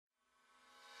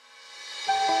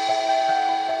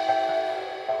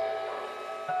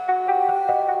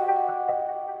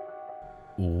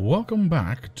Welcome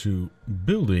back to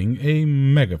building a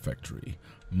mega factory.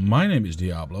 My name is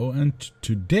Diablo, and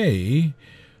today,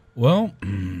 well,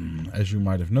 as you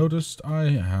might have noticed, I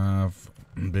have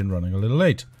been running a little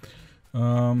late.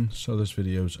 So this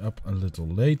video is up a little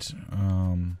late.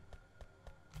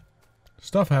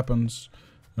 Stuff happens.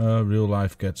 Real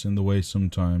life gets in the way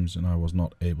sometimes, and I was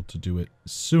not able to do it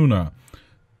sooner.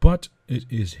 But it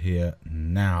is here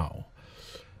now.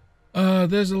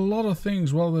 There's a lot of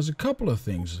things, well, there's a couple of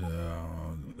things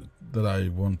that I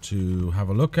want to have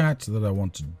a look at, that I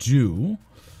want to do.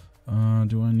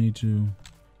 Do I need to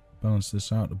balance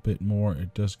this out a bit more?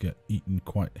 It does get eaten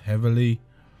quite heavily.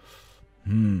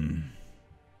 It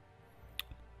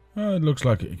looks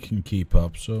like it can keep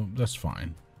up, so that's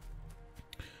fine.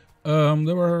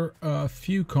 There were a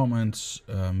few comments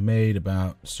made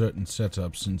about certain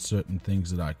setups and certain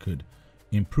things that I could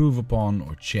improve upon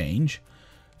or change.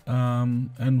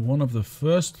 And one of the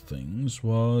first things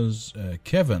was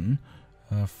Kevin,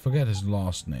 forget his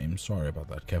last name, sorry about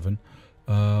that, Kevin,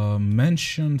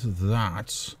 mentioned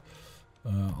that,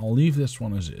 I'll leave this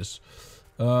one as is,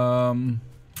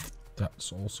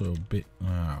 that's also a bit,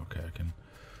 okay, I can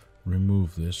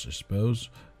remove this, I suppose.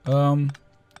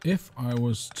 If I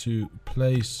was to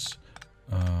place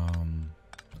an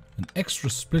extra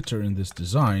splitter in this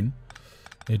design,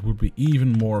 it would be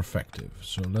even more effective.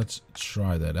 So let's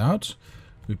try that out.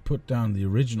 We put down the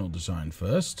original design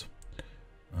first.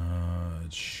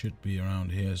 It should be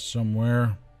around here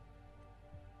somewhere.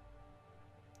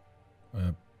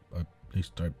 At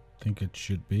least I think it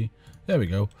should be. There we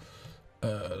go.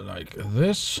 Like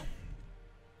this.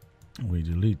 We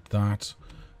delete that.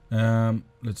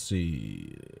 Let's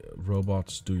see.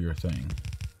 Robots, do your thing.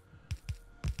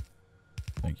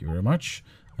 Thank you very much.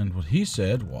 And what he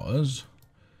said was,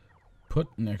 put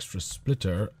an extra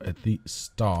splitter at the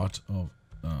start of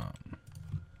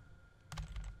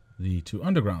the two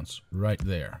undergrounds right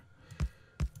there.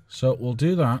 So we'll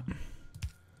do that,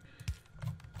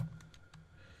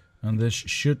 and this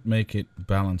should make it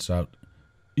balance out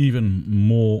even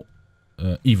more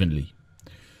evenly.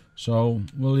 So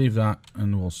we'll leave that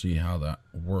and we'll see how that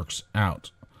works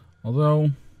out.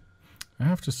 Although I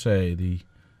have to say the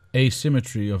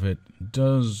asymmetry of it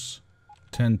does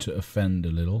tend to offend a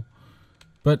little.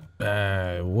 But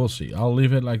we'll see. I'll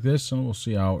leave it like this and we'll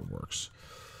see how it works.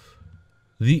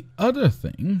 The other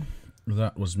thing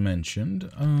that was mentioned,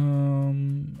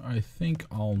 I think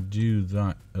I'll do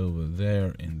that over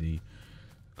there in the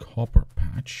copper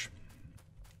patch,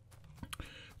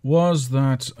 was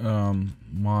that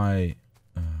my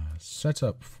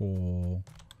setup for,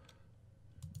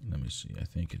 let me see, I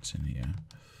think it's in here,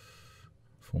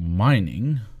 for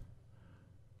mining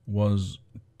was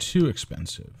too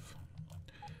expensive.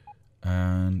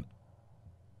 And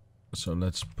so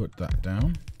let's put that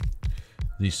down.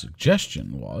 The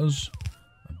suggestion was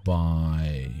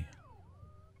by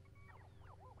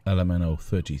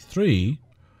LMNO33.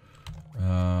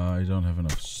 I don't have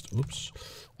enough. Oops,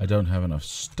 I don't have enough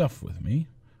stuff with me,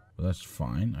 but that's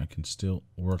fine. I can still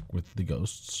work with the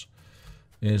ghosts.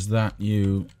 Is that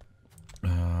you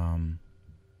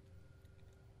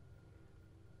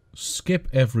skip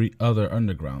every other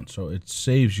underground, so it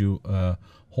saves you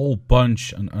whole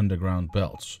bunch of underground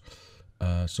belts.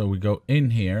 So we go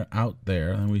in here, out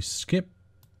there, and we skip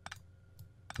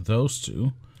those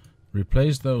two,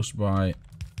 replace those by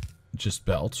just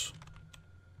belts.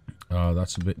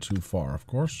 That's a bit too far, of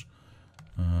course.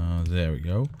 There we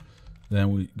go.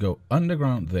 Then we go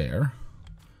underground there,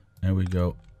 and we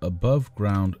go above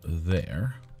ground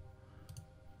there.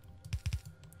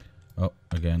 Oh,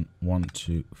 again, one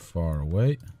too far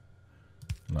away.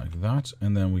 Like that,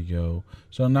 and then we go.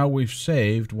 So now we've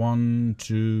saved 1,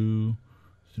 2,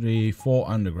 3, 4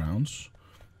 undergrounds,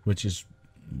 which is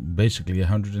basically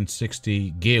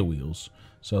 160 gear wheels.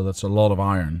 So that's a lot of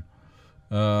iron.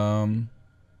 And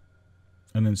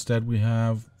instead we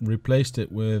have replaced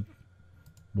it with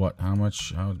what? How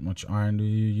much iron do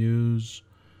you use?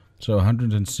 So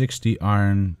 160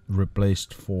 iron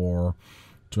replaced for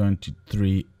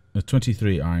 23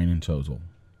 iron in total.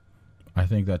 I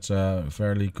think that's a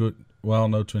fairly good, well,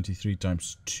 no, 23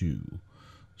 times 2.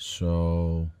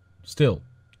 So, still,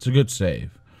 it's a good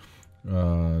save.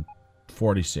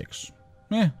 46.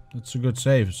 That's a good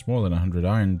save. It's more than 100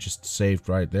 iron just saved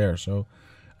right there. So,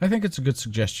 I think it's a good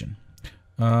suggestion.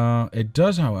 It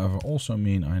does, however, also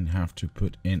mean I have to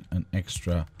put in an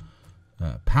extra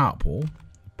power pole.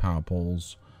 Power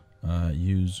poles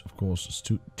use, of course,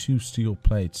 two steel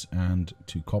plates and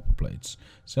 2 copper plates.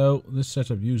 So this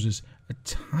setup uses a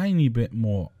tiny bit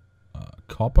more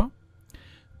copper,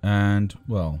 and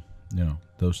well, you know,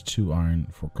 those 2 iron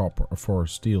for copper or for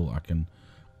steel I can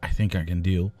I think I can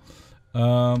deal.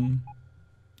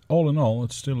 All in all,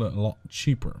 it's still a lot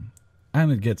cheaper,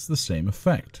 and it gets the same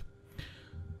effect.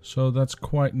 So that's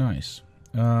quite nice.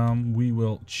 We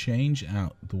will change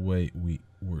out the way we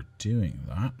were doing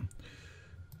that.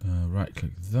 Right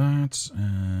click that,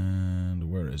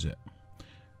 and where is it?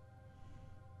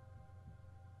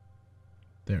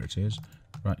 There it is.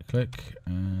 Right click,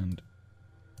 and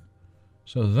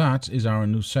so that is our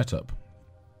new setup.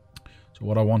 So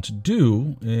what I want to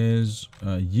do is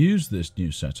use this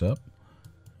new setup.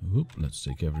 Oop, let's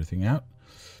take everything out.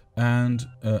 And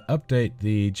update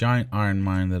the giant iron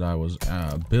mine that I was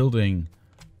building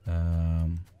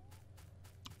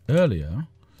earlier,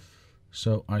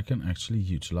 so I can actually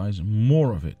utilize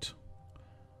more of it.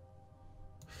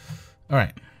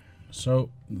 Alright, so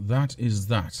that is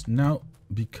that. Now,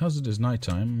 because it is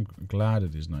nighttime, I'm glad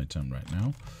it is nighttime right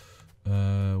now.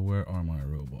 Where are my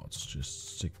robots?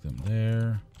 Just stick them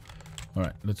there.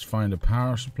 Alright, let's find a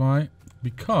power supply,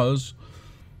 because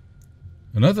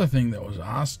another thing that was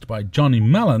asked by Johnny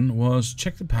Mellon was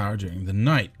check the power during the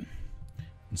night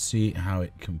and see how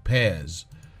it compares,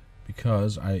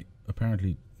 because I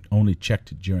apparently only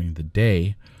checked it during the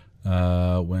day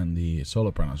when the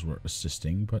solar panels were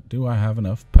assisting, but do I have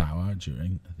enough power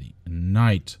during the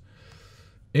night?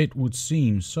 It would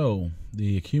seem so.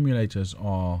 The accumulators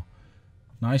are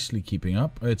nicely keeping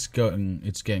up. It's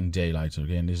getting daylight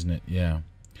again, isn't it? Yeah.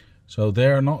 So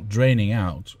they're not draining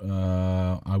out.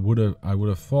 I would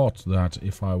have thought that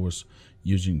if I was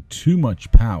using too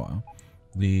much power,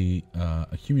 the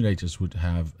accumulators would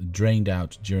have drained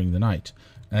out during the night,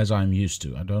 as I'm used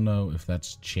to. I don't know if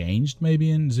that's changed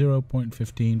maybe in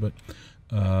 0.15, but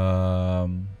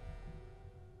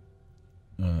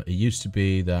it used to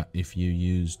be that if you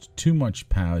used too much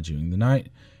power during the night,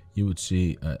 you would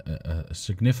see a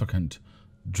significant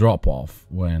drop off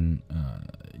when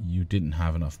you didn't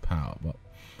have enough power. But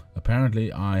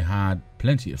apparently I had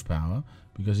plenty of power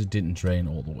because it didn't drain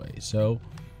all the way. So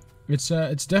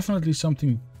it's definitely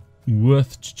something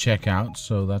worth to check out,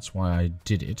 so that's why I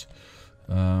did it.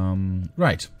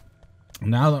 Right,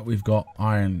 now that we've got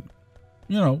iron,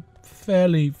 you know,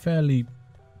 fairly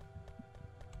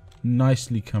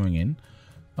nicely coming in,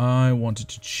 I wanted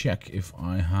to check if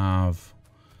I have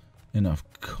enough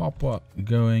copper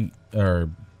going, or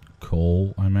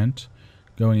coal I meant,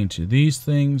 going into these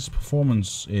things.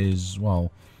 Performance is,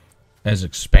 well, as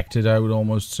expected, I would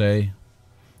almost say.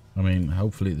 I mean,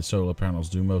 hopefully the solar panels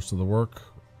do most of the work.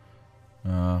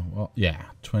 Well, yeah,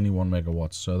 21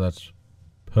 megawatts, so that's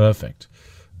perfect.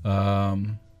 So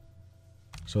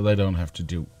they don't have to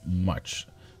do much.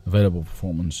 Available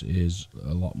performance is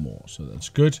a lot more, so that's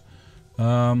good.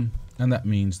 And that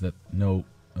means that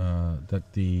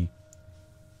that the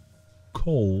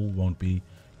coal won't be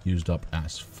used up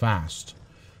as fast.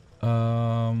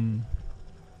 So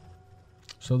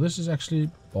this is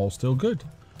actually all still good.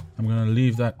 I'm gonna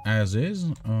leave that as is.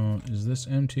 Is this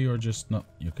empty or just not?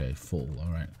 Okay, full.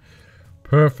 All right,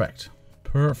 perfect.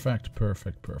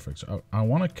 So I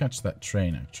want to catch that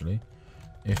train actually,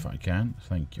 if I can.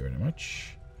 Thank you very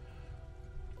much.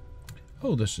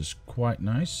 Oh, this is quite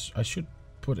nice. I should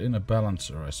put in a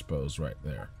balancer, I suppose, right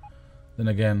there. Then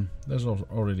again, there's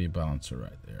already a balancer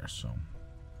right there, so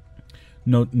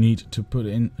no need to put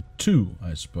in two,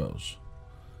 I suppose.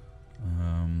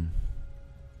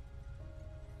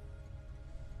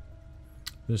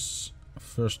 This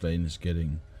first lane is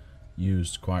getting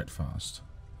used quite fast.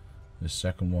 The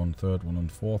second one, third one, and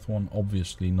fourth one,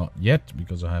 obviously not yet,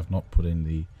 because I have not put in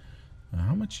the...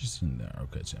 how much is in there?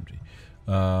 Okay, it's empty.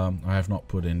 I have not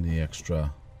put in the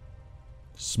extra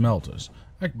smelters.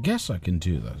 I guess I can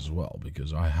do that as well,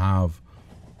 because I have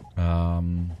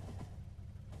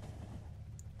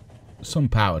some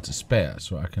power to spare,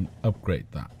 so I can upgrade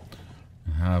that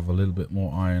and have a little bit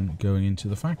more iron going into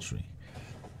the factory.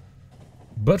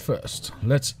 But first,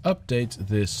 let's update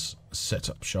this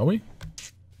setup, shall we?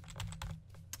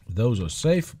 Those are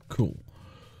safe. Cool.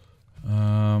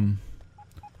 I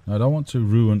don't want to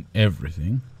ruin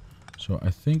everything, so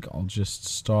I think I'll just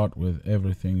start with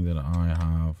everything that I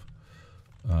have.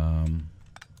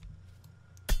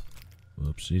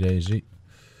 Whoopsie daisy.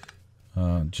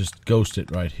 Just ghost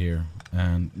it right here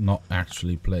and not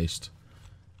actually placed.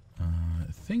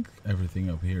 I think everything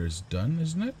up here is done,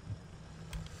 isn't it?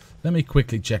 Let me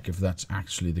quickly check if that's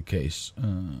actually the case.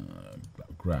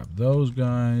 Grab those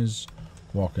guys.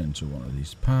 Walk into one of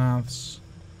these paths.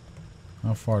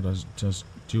 How far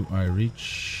do I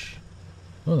reach?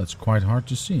 Oh, that's quite hard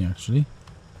to see, actually.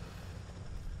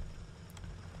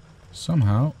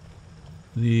 Somehow,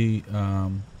 the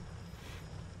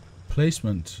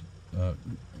placement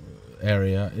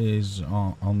area is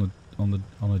on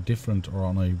on a different or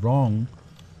on a wrong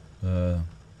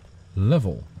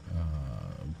level,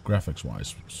 graphics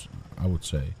wise, I would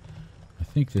say. I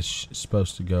think this is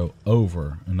supposed to go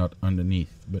over and not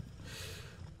underneath, but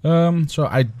so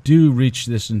I do reach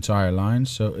this entire line,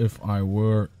 so if I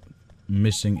were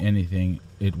missing anything,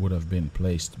 it would have been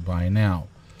placed by now.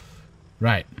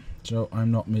 Right, so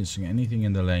I'm not missing anything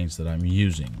in the lanes that I'm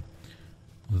using.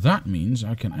 That means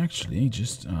I can actually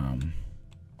just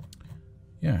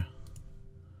yeah,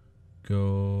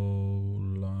 go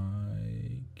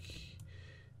like,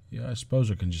 yeah, I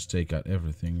suppose I can just take out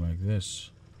everything like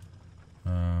this.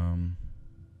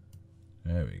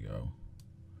 There we go.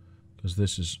 Because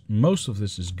this is, most of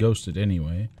this is ghosted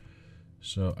anyway,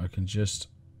 so I can just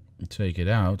take it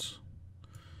out.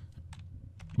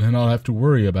 Then I'll have to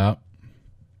worry about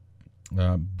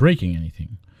breaking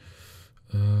anything.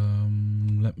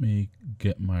 Let me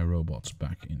get my robots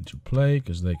back into play,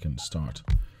 because they can start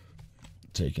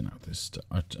taking out this stuff,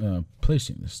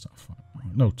 placing this stuff.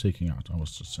 No, taking out. I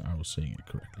was saying it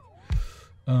correctly.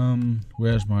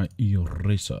 Where's my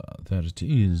eraser? There it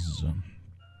is.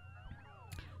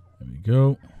 There we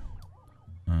go.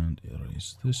 And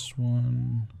erase this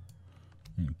one.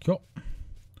 And go.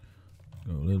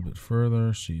 Go a little bit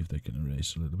further. See if they can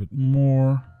erase a little bit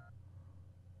more.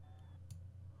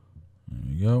 There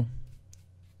we go.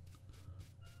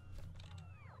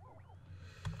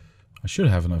 I should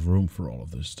have enough room for all of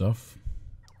this stuff.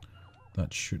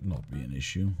 That should not be an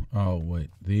issue. Oh, wait.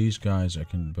 These guys I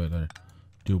can better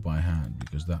do by hand,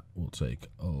 because that will take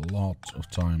a lot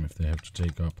of time if they have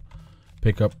to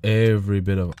pick up every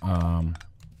bit of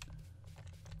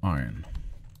iron.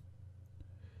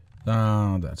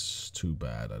 Ah, that's too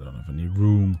bad. I don't have any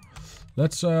room.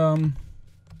 Let's let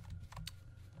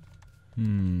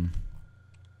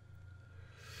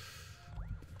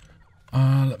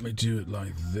me do it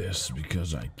like this,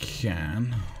 because I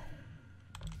can.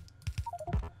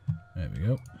 There we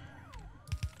go.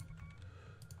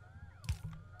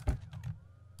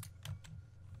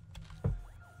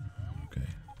 Okay,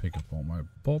 pick up all my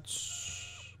pots.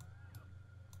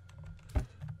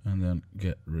 And then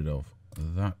get rid of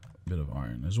that bit of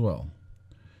iron as well.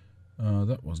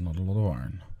 That was not a lot of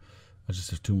iron. I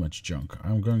just have too much junk.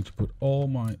 I'm going to put all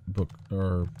my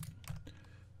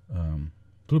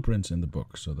blueprints in the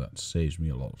book, so that saves me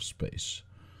a lot of space.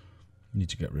 Need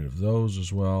to get rid of those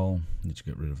as well. Need to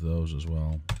get rid of those as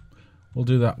well. We'll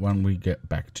do that when we get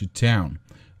back to town.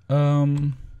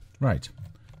 Right.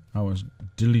 I was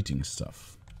deleting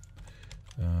stuff.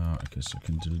 I guess I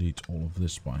can delete all of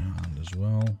this by hand as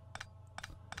well.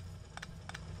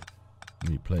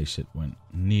 Replace it when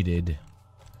needed.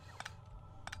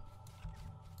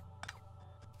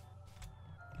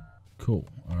 Cool.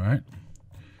 Alright.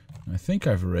 I think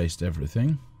I've erased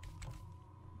everything.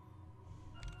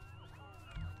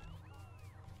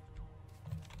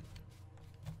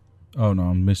 Oh no,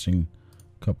 I'm missing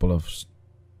a couple of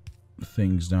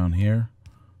things down here.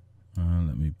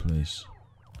 Let me place.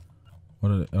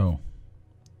 What are they? Oh.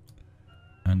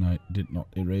 And I did not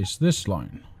erase this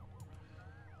line.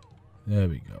 There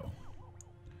we go.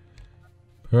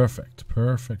 Perfect,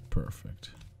 perfect,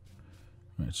 perfect.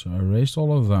 Right, so I erased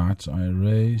all of that. I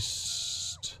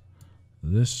erased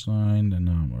this line, and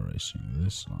now I'm erasing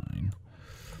this line.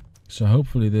 So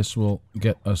hopefully this will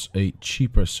get us a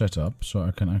cheaper setup, so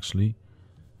I can actually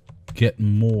get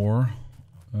more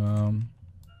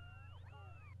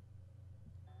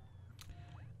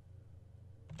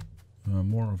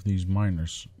more of these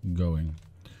miners going.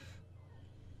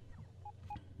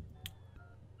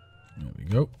 There we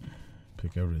go.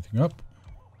 Pick everything up.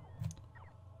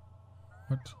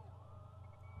 What?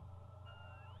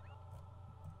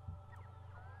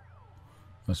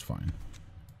 That's fine.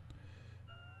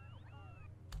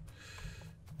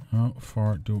 How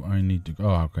far do I need to go?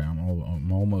 Oh, okay,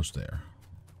 I'm almost there.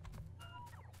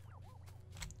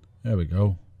 There we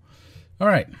go. All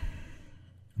right.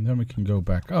 And then we can go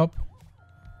back up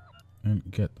and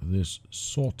get this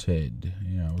sorted.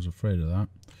 Yeah, I was afraid of that.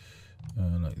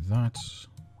 Like that.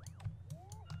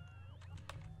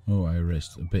 Oh, I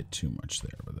erased a bit too much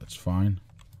there, but that's fine.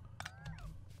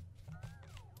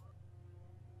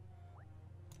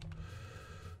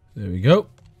 There we go.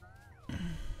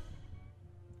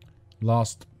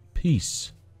 Last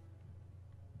piece.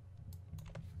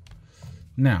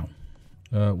 Now,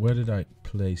 where did I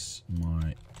place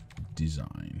my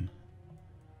design?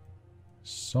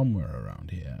 Somewhere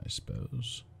around here, I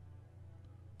suppose.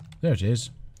 There it is.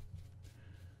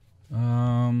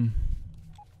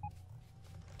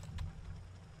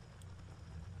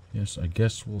 Yes, I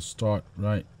guess we'll start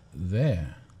right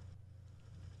there.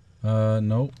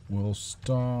 No, we'll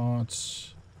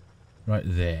start right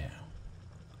there.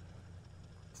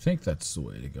 I think that's the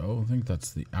way to go. I think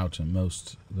that's the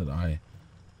outermost that I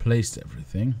placed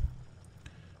everything.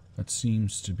 That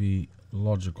seems to be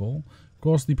logical. Of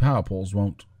course, the power poles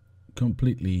won't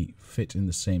completely fit in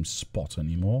the same spot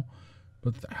anymore,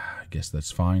 but I guess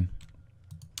that's fine.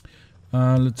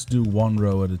 Let's do one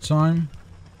row at a time.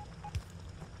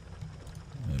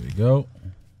 There we go.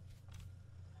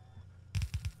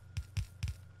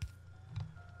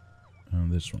 And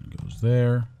this one goes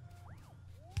there.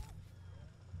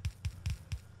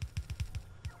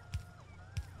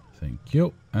 Thank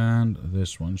you. And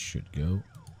this one should go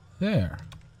there.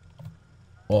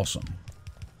 Awesome.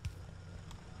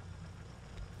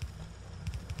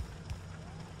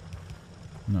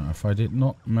 Now, if I did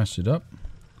not mess it up,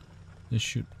 this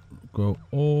should go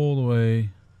all the way.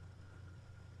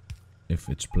 If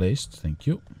it's placed, thank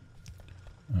you.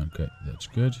 Okay, that's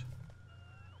good.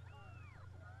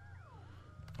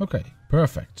 Okay,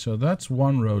 perfect. So that's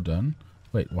one row done.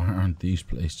 Wait, why aren't these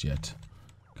placed yet?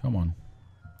 Come on.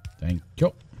 Thank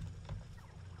you.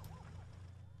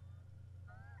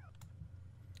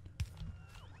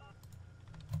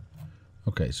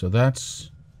 Okay, so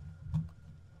that's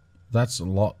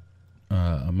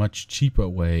a much cheaper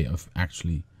way of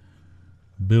actually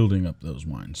building up those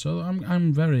mines. So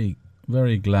I'm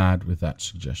very glad with that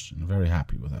suggestion. Very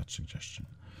happy with that suggestion.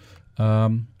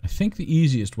 I think the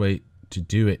easiest way to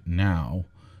do it now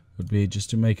would be just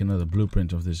to make another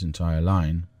blueprint of this entire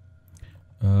line.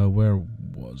 Where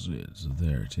was it? So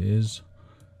there it is.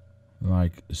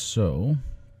 Like so.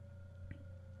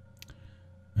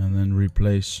 And then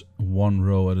replace one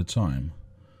row at a time.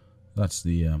 That's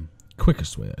the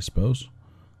quickest way, I suppose.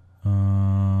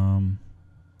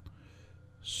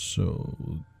 So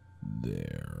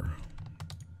there.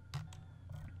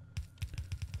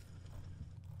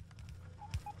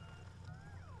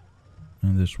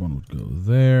 And this one would go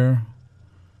there.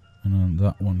 And then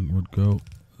that one would go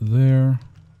there.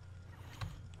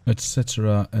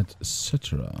 Etc.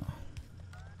 etc.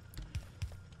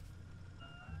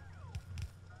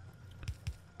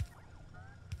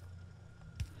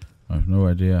 I have no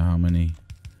idea how many.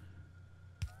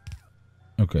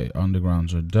 Okay,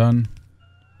 undergrounds are done.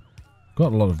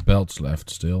 Got a lot of belts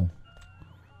left still.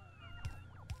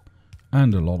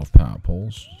 And a lot of power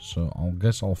poles. So I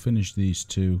guess I'll finish these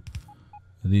two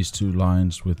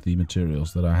lines with the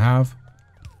materials that I have.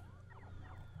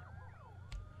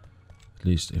 At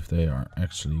least if they are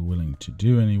actually willing to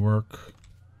do any work.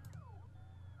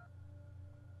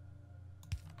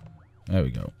 There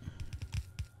we go.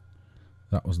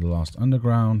 That was the last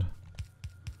underground.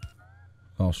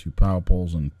 Last few power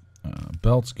poles and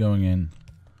belts going in.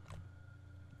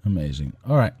 Amazing.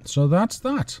 Alright, so that's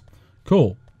that.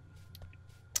 Cool.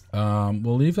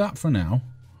 We'll leave that for now.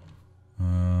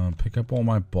 Pick up all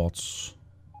my bots.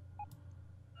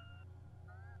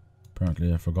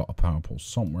 Apparently I forgot a power pole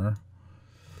somewhere.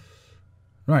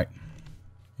 Right.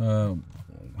 I'll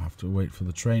have to wait for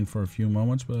the train for a few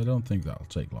moments, but I don't think that'll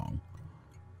take long.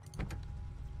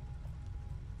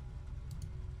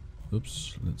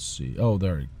 Oops, let's see. Oh,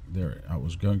 there. I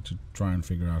was going to try and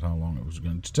figure out how long it was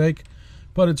going to take,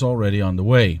 but it's already on the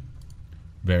way.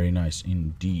 Very nice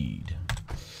indeed.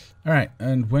 Alright,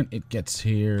 and when it gets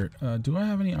here, do I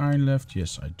have any iron left?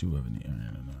 Yes, I do have any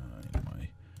iron in my...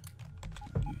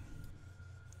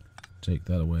 Take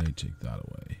that away, take that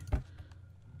away.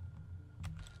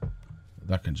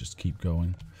 That can just keep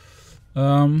going.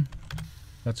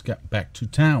 Let's get back to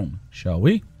town, shall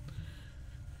we?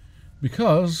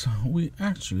 Because we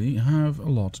actually have a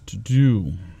lot to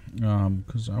do.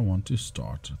 Because I want to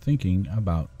start thinking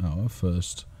about our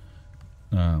first...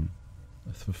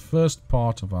 the first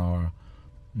part of our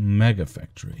mega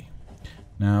factory.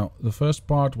 Now, the first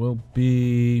part will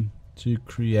be to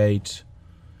create...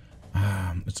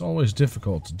 it's always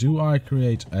difficult. Do I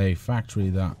create a factory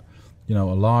that, you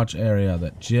know, a large area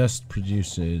that just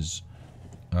produces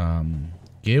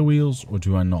gear wheels, or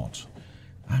do I not?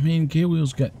 I mean, gear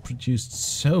wheels get produced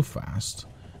so fast.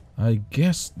 I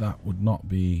guess that would not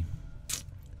be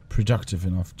productive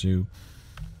enough to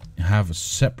have a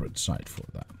separate site for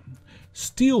that.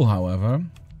 Steel, however...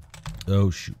 Oh,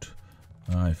 shoot.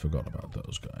 I forgot about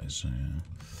those guys.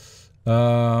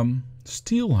 Yeah.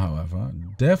 Steel, however,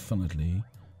 definitely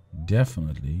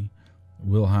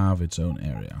will have its own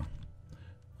area.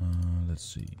 Let's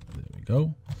see. There we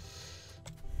go.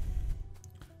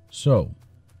 So,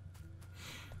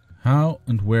 how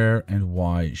and where and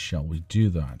why shall we do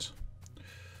that?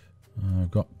 I've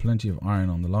got plenty of iron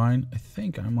on the line. I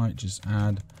think I might just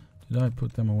add... Did I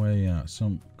put them away? Yeah,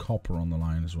 some copper on the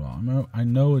line as well. I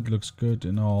know it looks good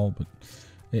and all, but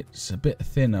It's a bit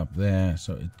thin up there,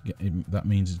 so that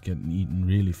means it's getting eaten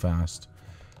really fast.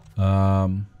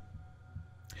 Oh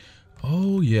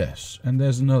yes, and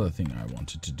there's another thing I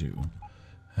wanted to do.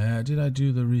 Did I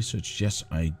do the research? Yes,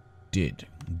 I did.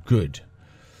 Good.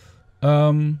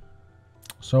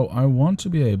 So I want to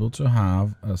be able to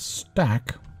have a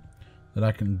stack that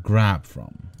I can grab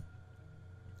from.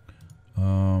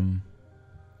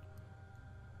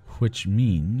 Which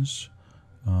means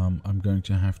I'm going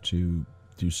to have to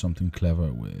do something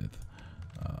clever with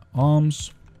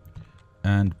arms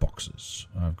and boxes.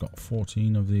 I've got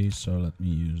 14 of these, so let me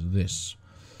use this.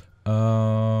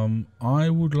 I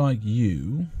would like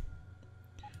you...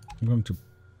 I'm going to,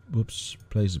 whoops,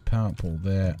 place a power pole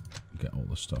there, get all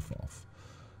the stuff off.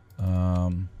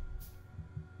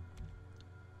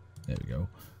 There we go.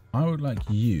 I would like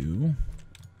you...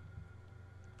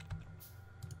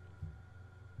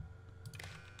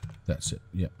 That's it,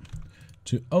 yeah.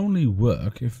 To only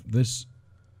work if this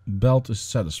belt is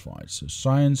satisfied. So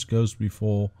science goes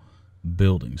before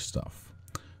building stuff.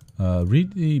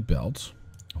 Read the belt.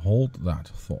 Hold that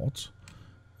thought.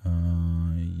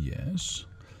 Yes.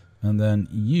 And then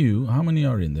you, how many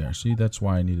are in there? See, that's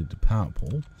why I needed the power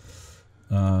pole.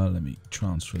 Let me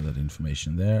transfer that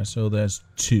information there. So there's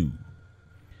 2.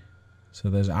 So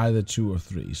there's either 2 or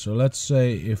 3. So let's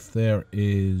say if there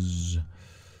is...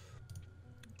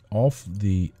 of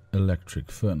the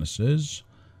electric furnaces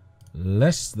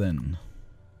less than,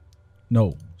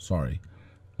 no, sorry,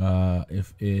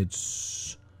 if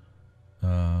it's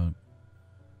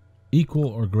equal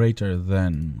or greater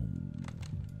than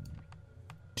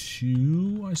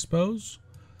 2, I suppose,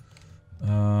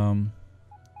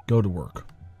 go to work.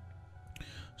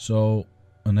 So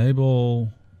enable,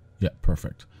 yeah,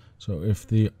 perfect. So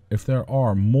if there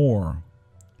are more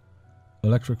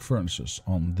electric furnaces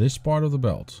on this part of the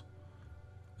belt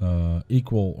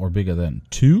equal or bigger than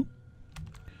 2,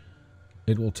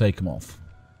 it will take them off.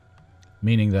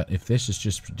 Meaning that if this is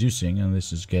just producing and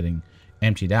this is getting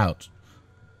emptied out,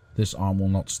 this arm will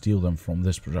not steal them from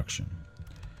this production.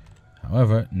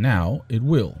 However, now it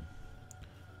will.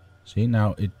 See,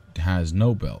 now it has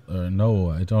no belt, or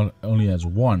no, it only has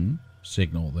 1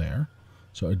 signal there,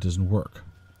 so it doesn't work.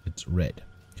 It's red.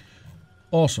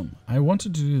 Awesome. I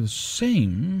wanted to do the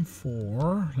same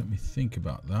for... Let me think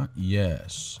about that.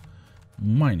 Yes.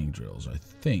 Mining drills, I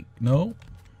think. No?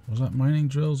 Was that mining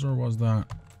drills or was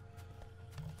that...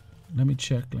 Let me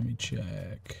check.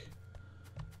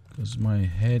 Because my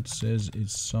head says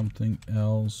it's something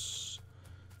else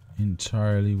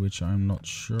entirely, which I'm not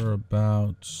sure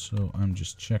about. So I'm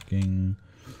just checking.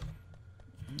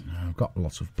 I've got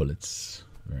lots of bullets.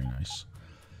 Very nice.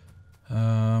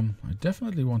 I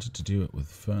definitely wanted to do it with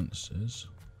furnaces.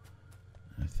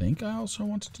 I think I also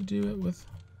wanted to do it with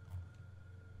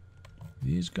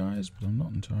these guys, but I'm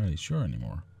not entirely sure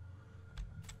anymore.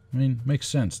 I mean, makes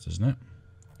sense, doesn't it?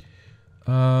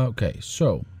 Okay,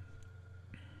 so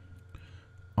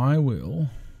I will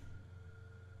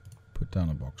put down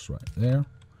a box right there,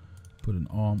 put an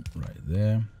arm right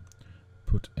there,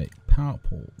 put a power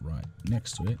pole right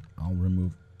next to it. I'll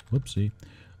remove, whoopsie,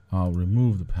 I'll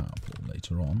remove the power pole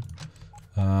later on.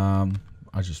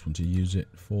 I just want to use it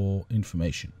for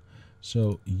information.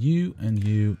 So you and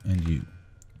you and you.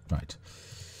 Right.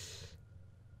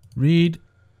 Read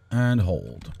and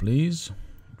hold, please.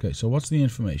 Okay, so what's the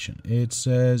information? It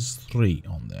says 3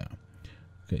 on there.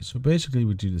 Okay, so basically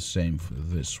we do the same for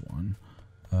this one.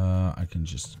 I can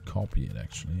just copy it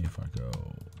actually. If I go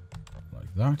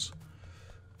like that,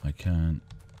 I can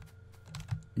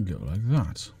go like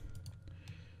that.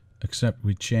 Except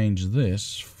we change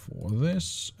this for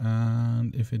this,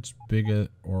 and if it's bigger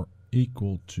or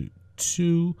equal to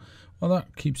 2, well,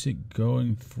 that keeps it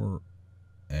going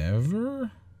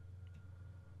forever.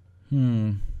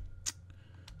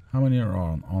 How many are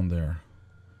on there?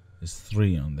 There's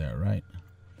 3 on there, right?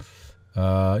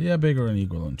 Yeah, bigger and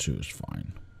equal than 2 is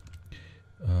fine.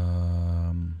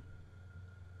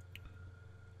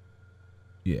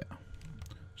 Yeah.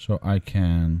 So I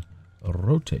can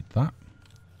rotate that.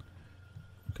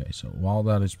 Okay, so while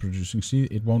that is producing, see,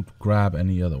 it won't grab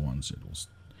any other ones. It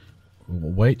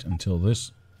will wait until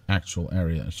this actual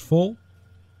area is full.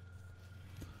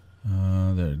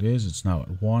 There it is. It's now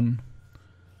at 1.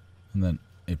 And then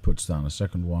it puts down a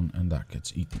second one, and that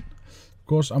gets eaten. Of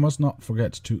course, I must not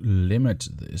forget to limit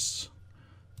this.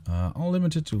 I'll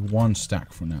limit it to 1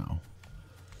 stack for now.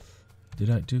 Did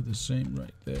I do the same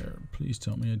right there? Please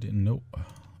tell me I didn't. Nope.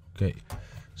 Okay,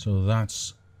 so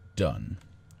that's done.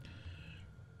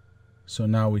 So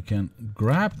now we can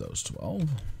grab those 12,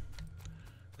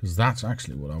 because that's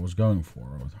actually what I was going for.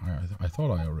 I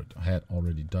thought I had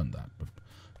already done that, but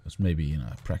That's maybe in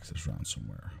a practice round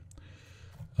somewhere.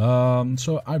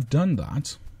 So I've done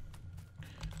that.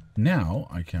 Now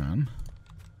I can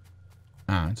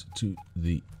add to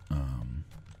the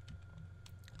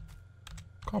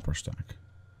copper stack.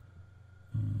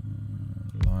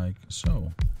 Like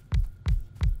so.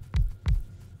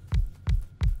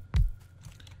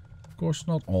 Of course,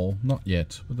 not all, not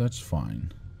yet, but that's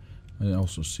fine. I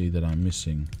also see that I'm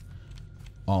missing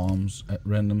arms at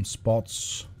random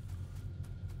spots.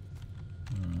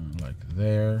 Like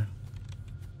there.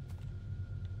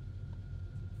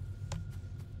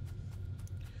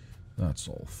 That's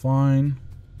all fine.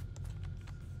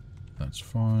 That's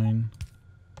fine.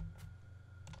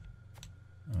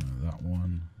 That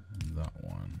one, that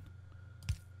one,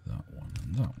 that one,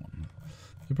 and that one.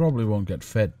 They probably won't get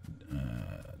fed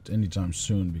anytime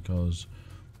soon because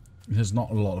there's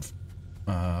not a lot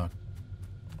of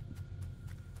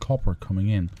copper coming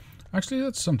in. Actually,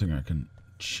 that's something I can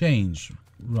change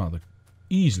rather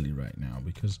easily right now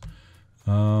because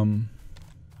I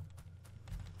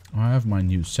have my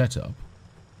new setup.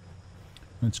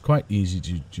 It's quite easy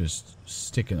to just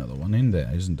stick another one in there,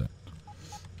 isn't it?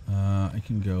 I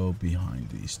can go behind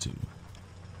these two.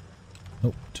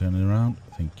 Oh, turn it around.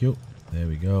 Thank you. There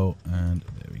we go. And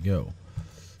there we go.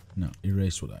 Now,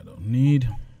 erase what I don't need.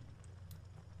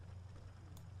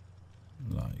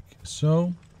 Like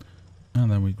so. And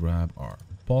then we grab our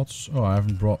pots. Oh, I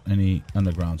haven't brought any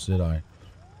undergrounds, did I?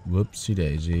 Whoopsie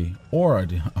daisy. Or I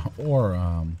did, or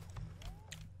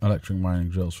electric mining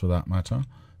drills for that matter.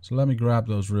 So let me grab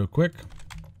those real quick.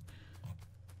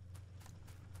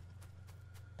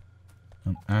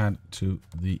 And add to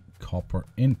the copper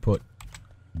input.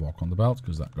 Walk on the belt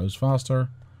because that goes faster.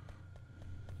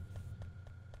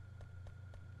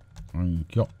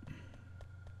 Thank you.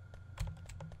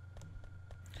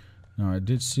 Now I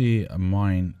did see a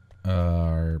mine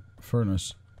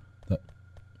furnace that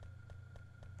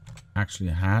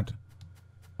actually had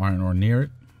iron ore near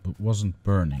it, but wasn't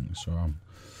burning. So I'm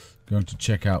going to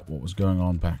check out what was going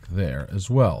on back there as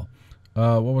well.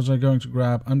 What was I going to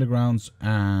grab? Undergrounds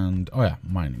and oh yeah,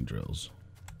 mining drills.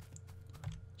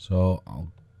 So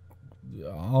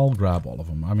I'll grab all of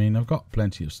them. I mean, I've got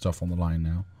plenty of stuff on the line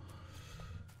now,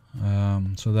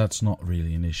 so that's not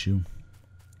really an issue.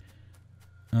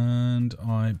 And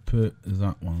I put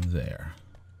that one there.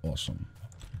 Awesome.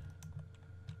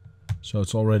 So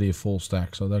it's already a full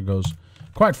stack, so that goes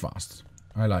quite fast.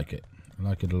 I like it. I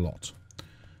like it a lot.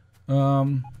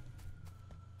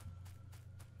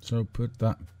 So put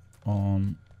that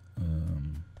on.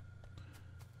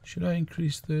 Should I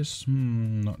increase this?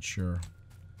 Not sure.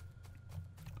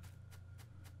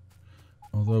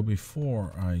 Although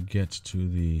before I get to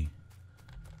the...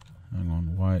 Hang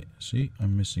on, why? See,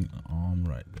 I'm missing an arm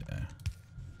right there.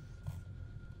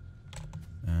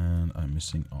 And I'm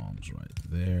missing arms right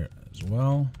there as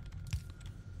well.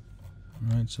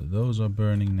 Alright, so those are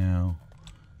burning now.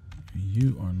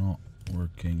 You are not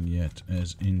working yet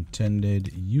as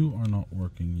intended. You are not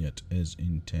working yet as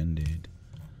intended.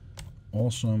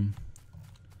 Awesome.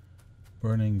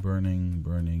 Burning, burning,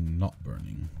 burning, not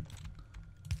burning.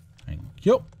 Thank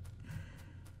you.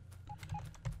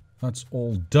 That's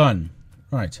all done.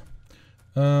 Right.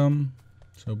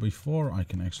 So before I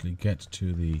can actually get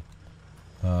to the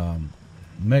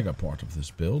mega part of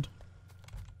this build,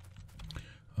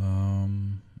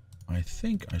 I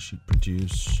think I should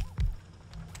produce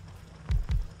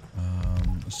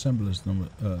assemblers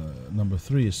number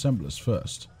 3 assemblers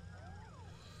first.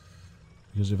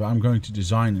 Because if I'm going to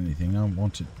design anything, I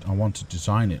want to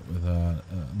design it with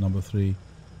number 3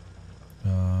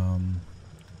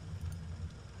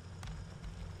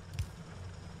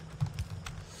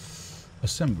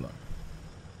 assembler.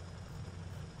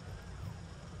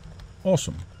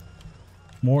 Awesome.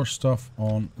 More stuff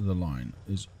on the line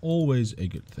is always a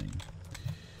good thing.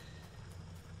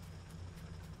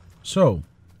 So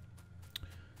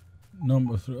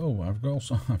number 3. Oh,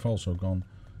 I've also gone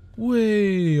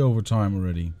way over time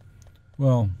already.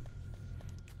 Well,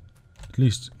 at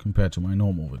least compared to my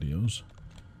normal videos.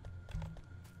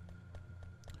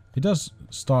 It does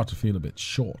start to feel a bit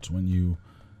short when you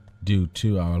do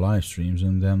 2-hour live streams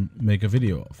and then make a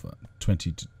video of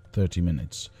 20 to 30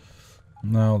 minutes.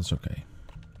 No, that's okay.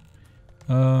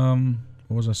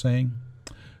 What was I saying?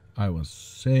 I was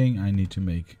saying I need to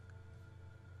make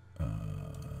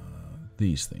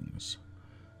these things.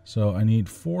 So I need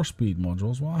 4 speed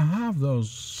modules. Well, I have those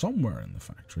somewhere in the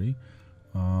factory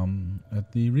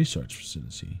at the research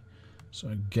facility. So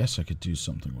I guess I could do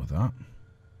something with that.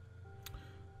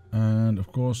 And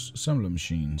of course, assembler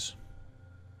machines.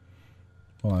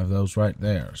 Well, I have those right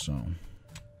there, so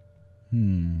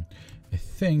I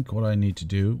think what I need to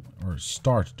do, or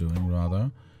start doing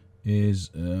rather, is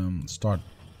start...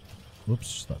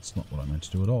 Whoops, that's not what I meant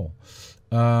to do at all.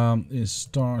 Is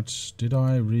start... Did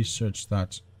I research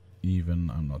that even?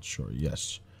 I'm not sure.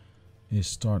 Yes. Is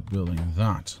start building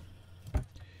that.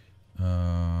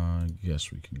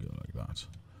 Yes, we can go like that.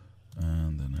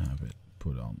 And then have it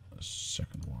put on a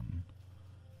second one.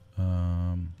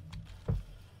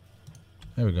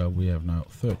 There we go. We have now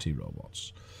 30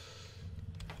 robots.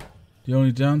 The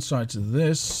only downside to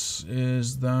this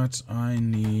is that I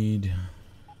need...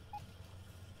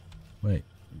 Wait,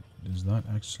 is that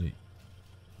actually...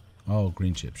 Oh,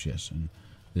 green chips, yes. And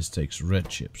this takes red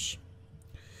chips.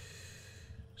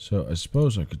 So I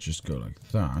suppose I could just go like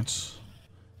that.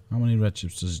 How many red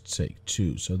chips does it take?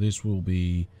 2. So this will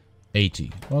be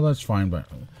 80. Well, that's fine, but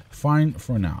fine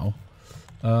for now.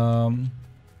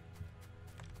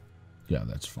 Yeah,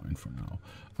 that's fine for now.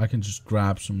 I can just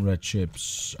grab some red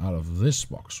chips out of this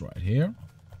box right here.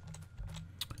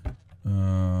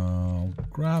 I'll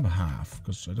grab half,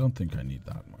 because I don't think I need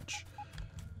that much.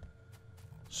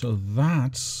 So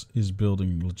that is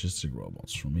building logistic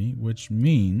robots for me, which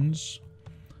means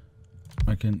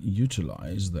I can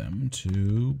utilize them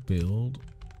to build...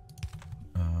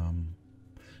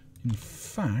 in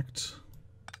fact...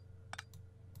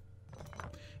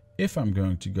 If I'm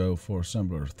going to go for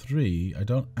Assembler 3, I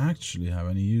don't actually have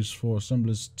any use for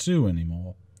Assemblers 2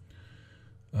 anymore.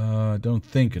 I don't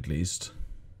think, at least.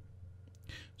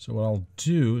 So what I'll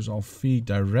do is I'll feed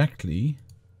directly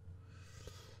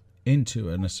into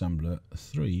an Assembler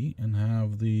 3 and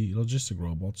have the logistic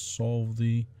robots solve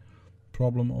the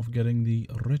problem of getting the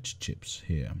rich chips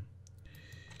here.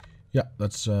 Yeah,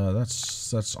 that's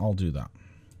I'll do that.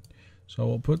 So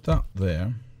we'll put that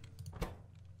there.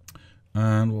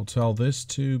 And we'll tell this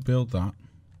to build that.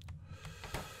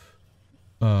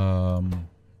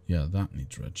 Yeah, that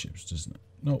needs red chips, doesn't it?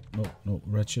 No.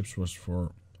 Red chips was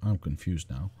for... I'm confused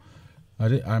now.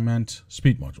 I meant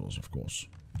speed modules, of course.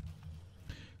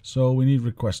 So we need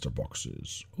requester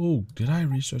boxes. Oh, did I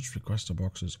research requester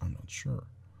boxes? I'm not sure.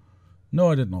 No,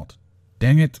 I did not.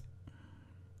 Dang it.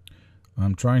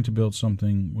 I'm trying to build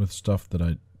something with stuff that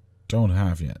I don't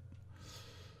have yet.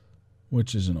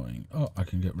 Which is annoying. Oh, I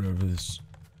can get rid of this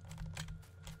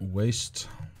waste.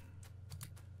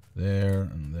 There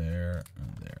and there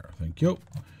and there. Thank you.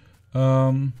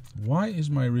 Why is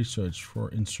my research for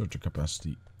inserter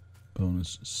capacity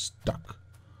bonus stuck?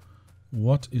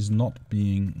 What is not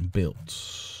being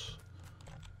built?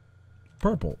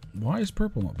 Purple. Why is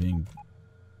purple not being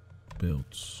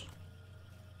built?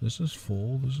 This is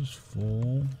full. This is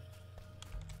full.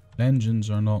 Engines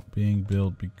are not being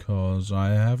built because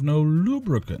I have no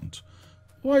lubricant.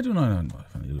 Why do I not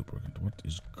have any lubricant? What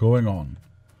is going on?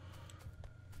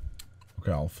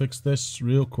 Okay, I'll fix this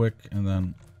real quick and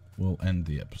then we'll end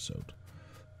the episode.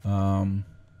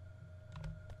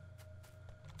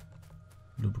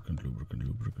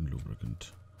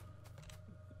 Lubricant.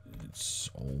 It's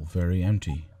all very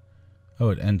empty. Oh,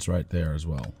 it ends right there as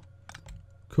well.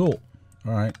 Cool.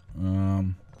 Alright.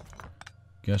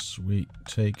 Guess we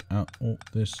take out all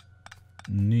this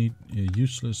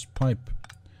useless pipe.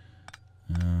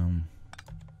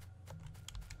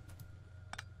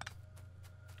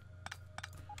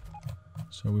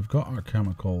 So we've got our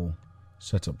chemical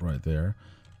setup right there.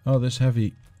 Oh, this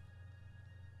heavy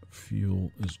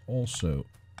fuel is also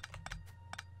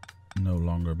no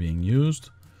longer being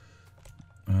used.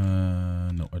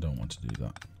 No, I don't want to do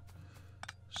that.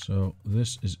 So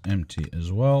this is empty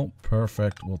as well.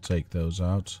 Perfect. We'll take those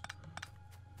out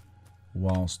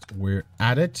whilst we're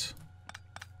at it.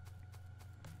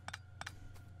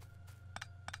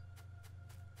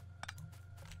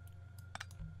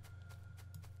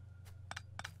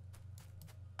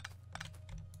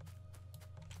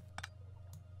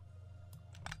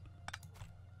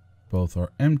 Both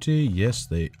are empty. Yes,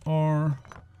 they are.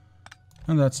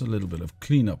 And that's a little bit of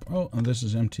cleanup. Oh, and this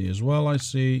is empty as well, I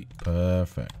see.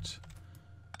 Perfect.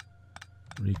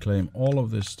 Reclaim all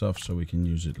of this stuff so we can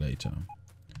use it later.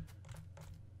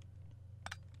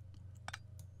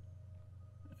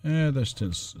 Yeah, there's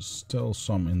still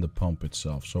some in the pump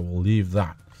itself, so we'll leave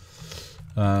that.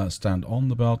 Stand on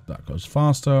the belt. That goes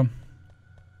faster.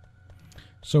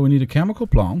 So we need a chemical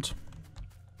plant.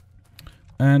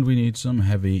 And we need some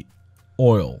heavy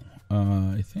oil.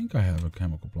 I think I have a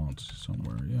chemical plant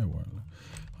somewhere. Yeah, well,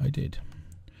 I did.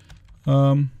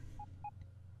 Guess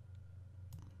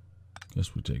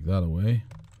we take that away.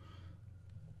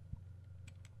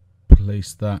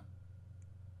 Place that.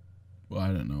 I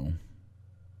don't know.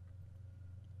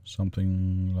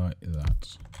 Something like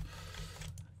that.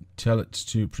 Tell it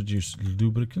to produce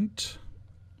lubricant.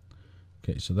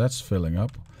 Okay, so that's filling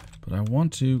up. But I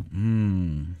want to...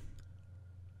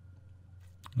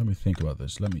 let me think about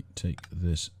this. Let me take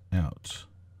this out.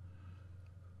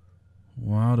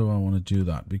 How do I want to do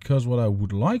that? Because what I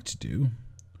would like to do...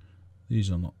 These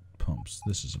are not pumps.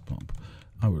 This is a pump.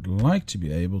 I would like to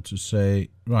be able to say,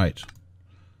 right,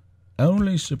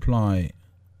 only supply...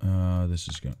 this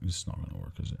is not going to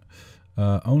work, is it?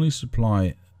 Only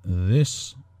supply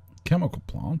this chemical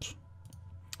plant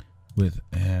with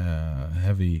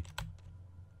heavy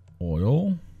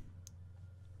oil.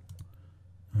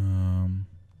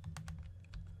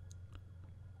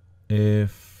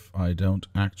 If I don't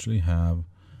actually have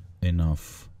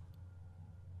enough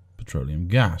petroleum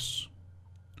gas.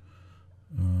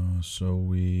 So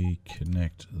we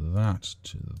connect that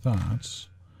to that,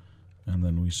 and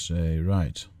then we say,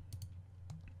 right,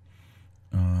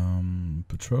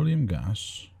 petroleum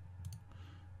gas,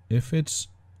 if it's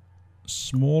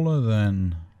smaller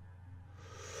than,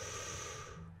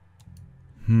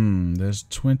 there's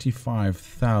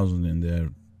 25,000 in there.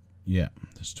 Yeah,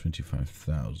 there's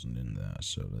 25,000 in there.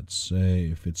 So let's say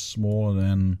if it's smaller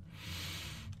than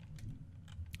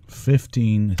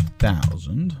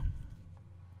 15,000,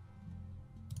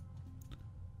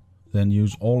 then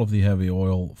use all of the heavy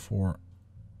oil for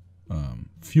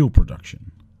fuel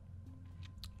production,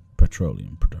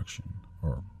 petroleum production,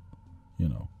 or, you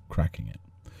know, cracking it.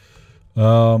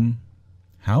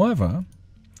 However,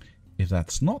 if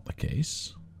that's not the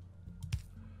case,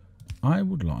 I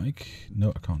would like...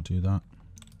 No, I can't do that.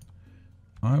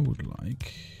 I would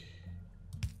like...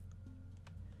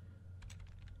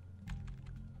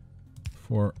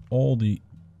 for all the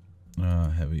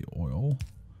heavy oil...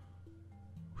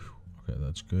 Okay,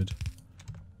 that's good.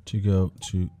 To go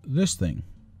to this thing.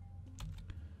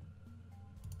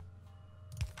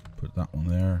 Put that one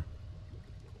there.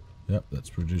 Yep, that's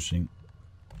producing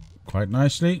quite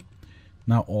nicely.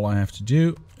 Now all I have to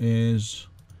do is...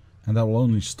 And that will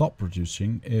only stop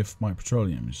producing if my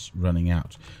petroleum is running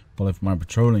out. Well, if my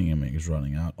petroleum is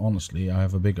running out, honestly, I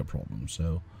have a bigger problem.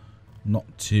 So, not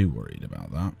too worried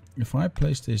about that. If I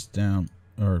place this down,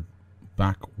 or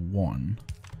back one,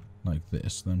 like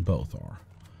this, then both are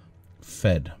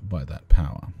fed by that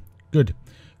power. Good.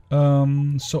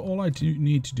 So all I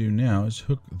need to do now is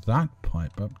hook that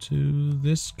pipe up to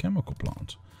this chemical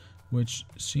plant, which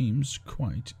seems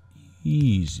quite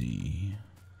easy.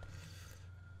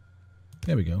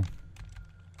 There we go.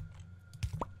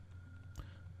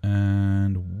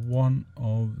 And one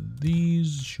of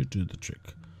these should do the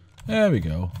trick. There we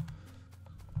go.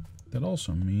 That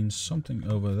also means something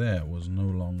over there was no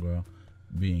longer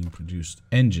being produced.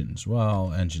 Engines.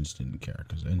 Well, engines didn't care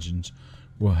because engines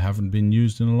haven't been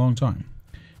used in a long time.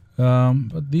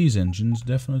 But these engines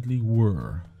definitely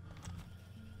were.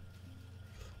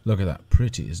 Look at that.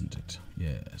 Pretty, isn't it?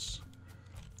 Yes.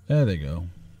 There they go.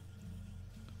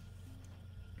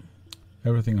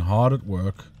 Everything hard at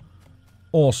work.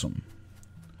 Awesome.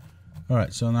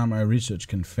 Alright, so now my research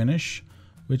can finish,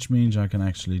 which means I can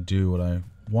actually do what I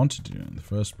wanted to do in the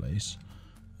first place.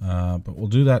 But we'll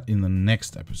do that in the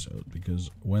next episode,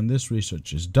 because when this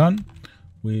research is done,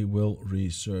 we will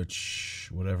research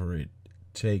whatever it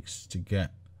takes to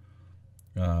get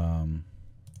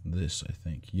this, I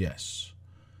think. Yes.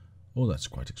 Oh, that's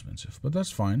quite expensive, but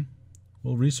that's fine.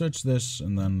 We'll research this,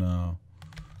 and then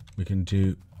we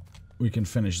can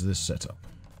finish this setup.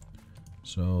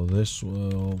 So this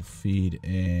will feed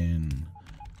in,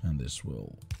 and this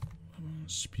will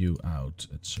spew out,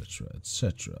 etc.,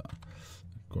 etc.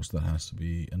 Of course, that has to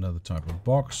be another type of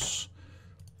box.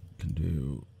 You can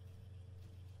do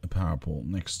a power pole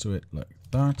next to it like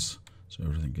that, so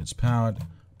everything gets powered.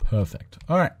 Perfect.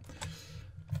 All right,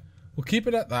 we'll keep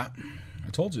it at that. I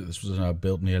told you this was a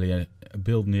build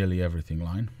nearly everything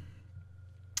line,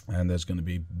 and there's going to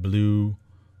be blue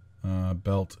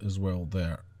belt as well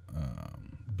there,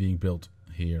 being built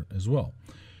here as well.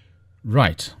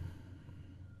 Right.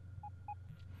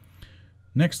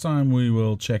 Next time we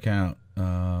will check out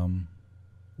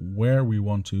where we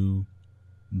want to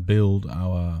build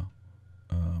our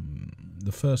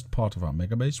the first part of our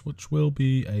mega base, which will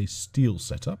be a steel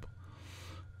setup,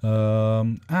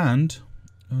 and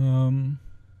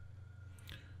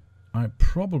I'm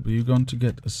probably going to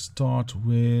get a start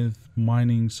with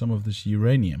mining some of this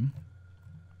uranium.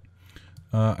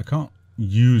 I can't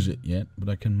use it yet, but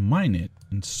I can mine it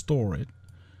and store it.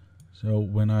 So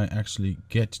when I actually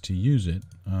get to use it,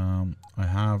 I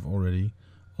have already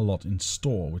a lot in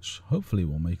store, which hopefully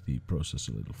will make the process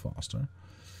a little faster.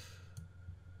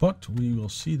 But we will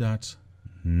see that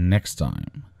next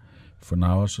time. For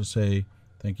now, I shall say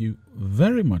thank you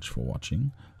very much for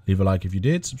watching. Leave a like if you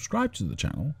did, subscribe to the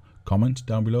channel, comment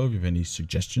down below if you have any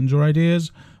suggestions or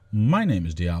ideas. My name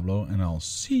is Diablo, and I'll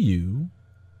see you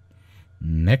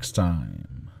next time.